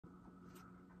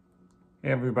Hey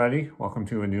everybody, welcome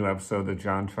to a new episode of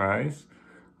John Tries.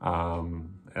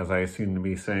 As I seem to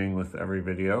be saying with every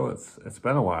video, it's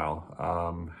been a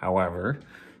while. However,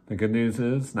 the good news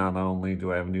is not only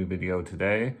do I have a new video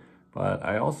today, but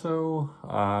I also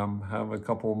have a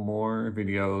couple more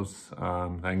videos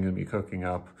I'm going to be cooking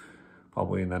up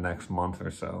probably in the next month or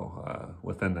so,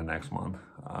 within the next month.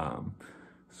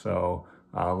 So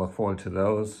I'll look forward to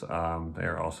those.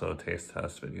 They're also taste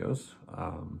test videos.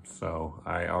 So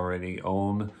I already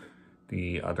own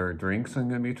the other drinks I'm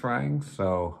going to be trying.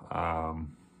 So,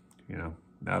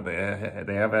 now they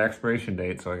have an expiration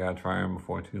date, so I got to try them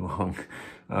before too long.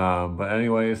 But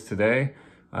anyways, today,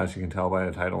 as you can tell by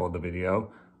the title of the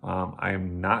video, I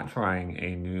am not trying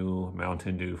a new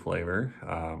Mountain Dew flavor.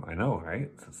 I know, right?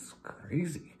 It's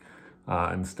crazy.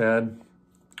 Instead,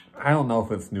 I don't know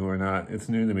if it's new or not. It's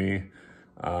new to me.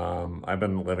 I've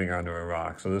been living under a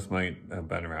rock, so this might have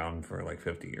been around for like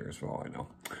 50 years for all I know.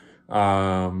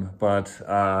 I'm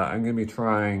going to be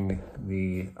trying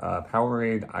the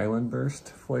Powerade Island Burst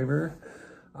flavor.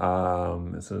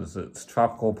 It says it's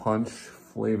tropical punch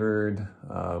flavored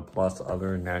plus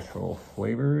other natural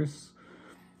flavors.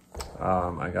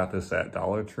 I got this at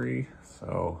Dollar Tree,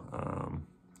 so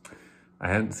I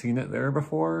hadn't seen it there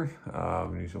before.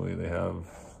 Usually they have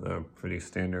the pretty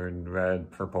standard red,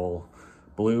 purple,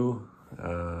 blue,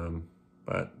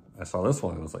 but I saw this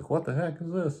one and was like, what the heck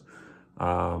is this?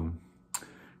 And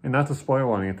not to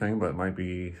spoil anything, but it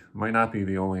might not be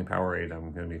the only Powerade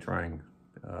I'm going to be trying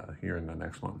here in the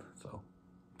next month. So,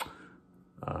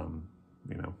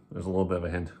 there's a little bit of a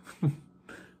hint.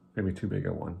 Maybe too big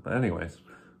of one. But anyways,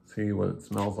 see what it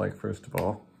smells like first of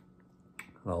all.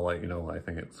 I'll let you know what I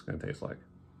think it's going to taste like.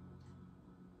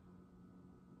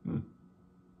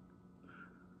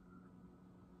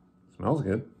 Smells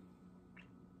good.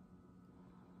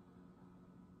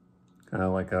 Kind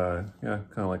of like a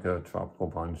tropical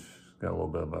punch. Got a little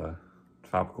bit of a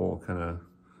tropical kind of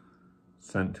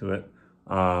scent to it.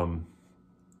 I'm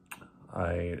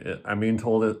being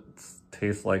told it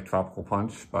tastes like tropical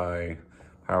punch by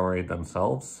Powerade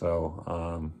themselves,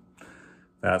 so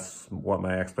that's what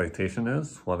my expectation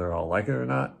is. Whether I'll like it or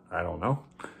not, I don't know.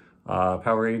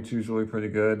 Powerade's usually pretty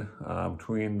good.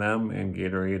 Between them and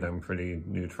Gatorade, I'm pretty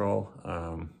neutral.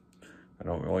 I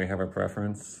don't really have a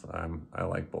preference. I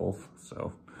like both.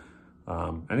 So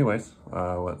anyways,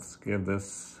 let's give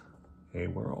this a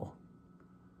whirl.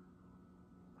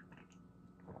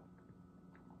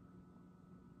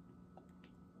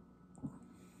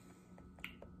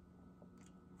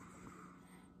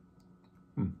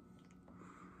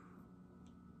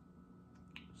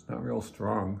 It's not real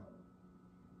strong.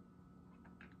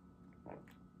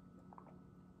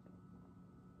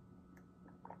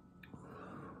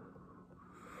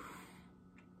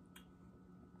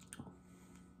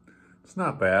 It's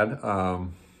not bad.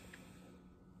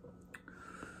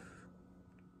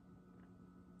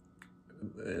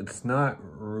 It's not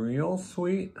real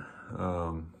sweet,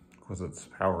 because it's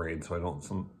Powerade, so I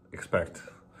don't expect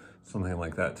something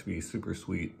like that to be super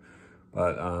sweet.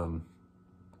 But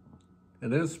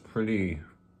it is pretty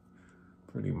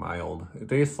mild. It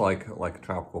tastes like a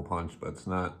tropical punch, but it's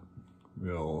not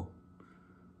real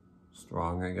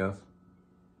strong, I guess.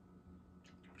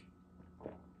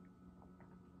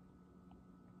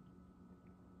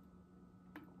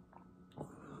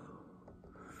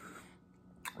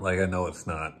 Like, I know it's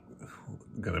not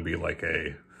gonna be like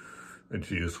a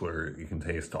juice where you can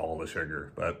taste all the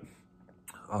sugar, but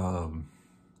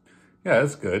yeah,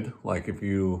 it's good. Like, if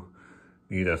you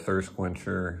need a thirst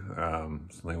quencher,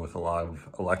 something with a lot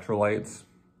of electrolytes,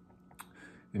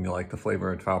 and you like the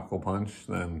flavor of tropical punch,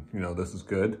 then, this is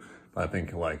good. But I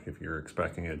think, like, if you're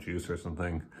expecting a juice or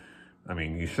something, I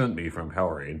mean, you shouldn't be from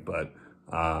Powerade, but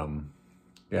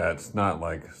yeah, it's not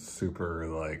like super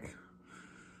like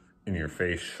in your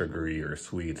face sugary or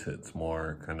sweet. It's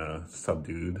more kind of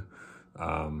subdued,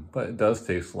 but it does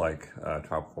taste like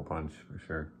tropical punch for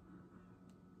sure.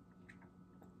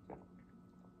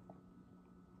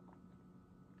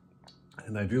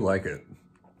 And I do like it.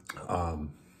 I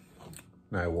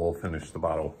will finish the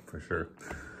bottle for sure.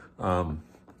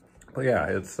 But yeah,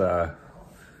 it's a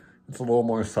little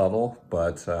more subtle,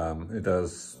 but it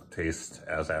does taste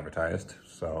as advertised,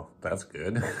 so that's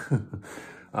good.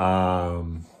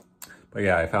 But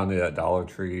yeah, I found it at Dollar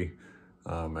Tree.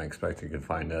 I expect you can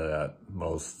find it at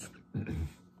most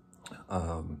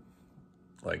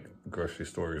like grocery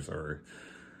stores or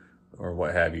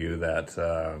what have you, that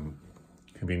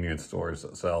convenience stores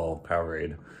that sell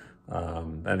Powerade.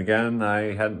 And again,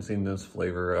 I hadn't seen this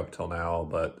flavor up till now,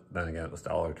 but then again, it was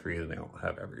Dollar Tree and they don't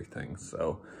have everything.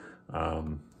 So,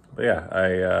 but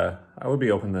yeah, I would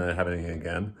be open to having it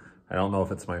again. I don't know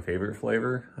if it's my favorite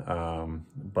flavor,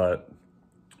 but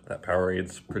that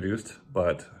Powerade's produced,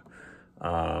 but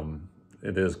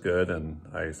it is good, and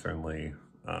I certainly,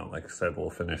 like I said,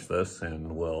 will finish this,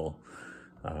 and will,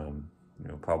 you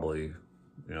know, probably,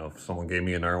 you know, if someone gave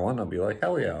me another one, I'll be like,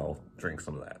 hell yeah, I'll drink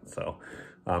some of that. So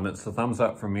it's a thumbs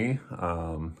up for me.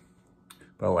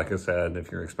 But like I said,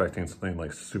 if you're expecting something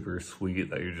like super sweet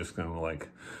that you're just gonna like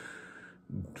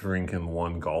drink in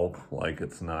one gulp, like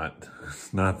it's not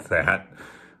that,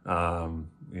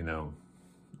 you know,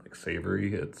 like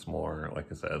savory. It's more,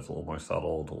 like I said, it's a little more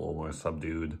subtle, a little more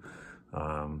subdued,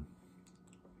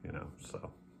 you know,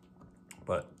 so.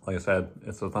 But like I said,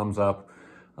 it's a thumbs up.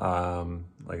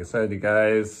 Like I said, you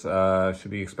guys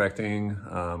should be expecting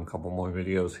a couple more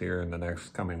videos here in the next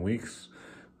coming weeks.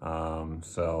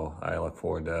 So I look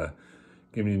forward to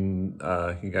giving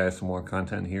you guys some more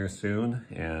content here soon,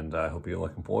 and I hope you're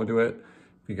looking forward to it.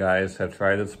 If you guys have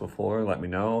tried this before, let me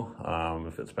know.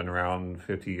 If it's been around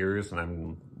 50 years and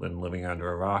I've been living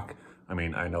under a rock, I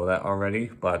mean, I know that already,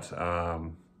 but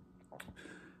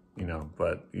you know,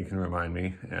 but you can remind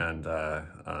me, and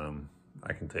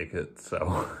I can take it.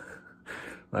 So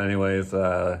but anyways,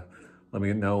 let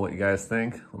me know what you guys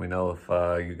think. Let me know if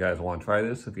you guys want to try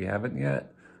this if you haven't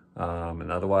yet.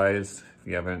 And otherwise, if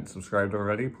you haven't subscribed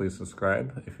already, please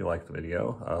subscribe if you like the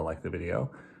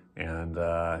video, and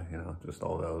you know, just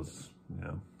all those, you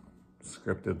know,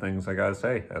 scripted things I gotta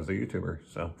say as a YouTuber.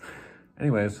 So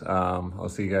anyways, I'll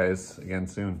see you guys again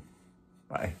soon.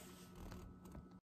 Bye.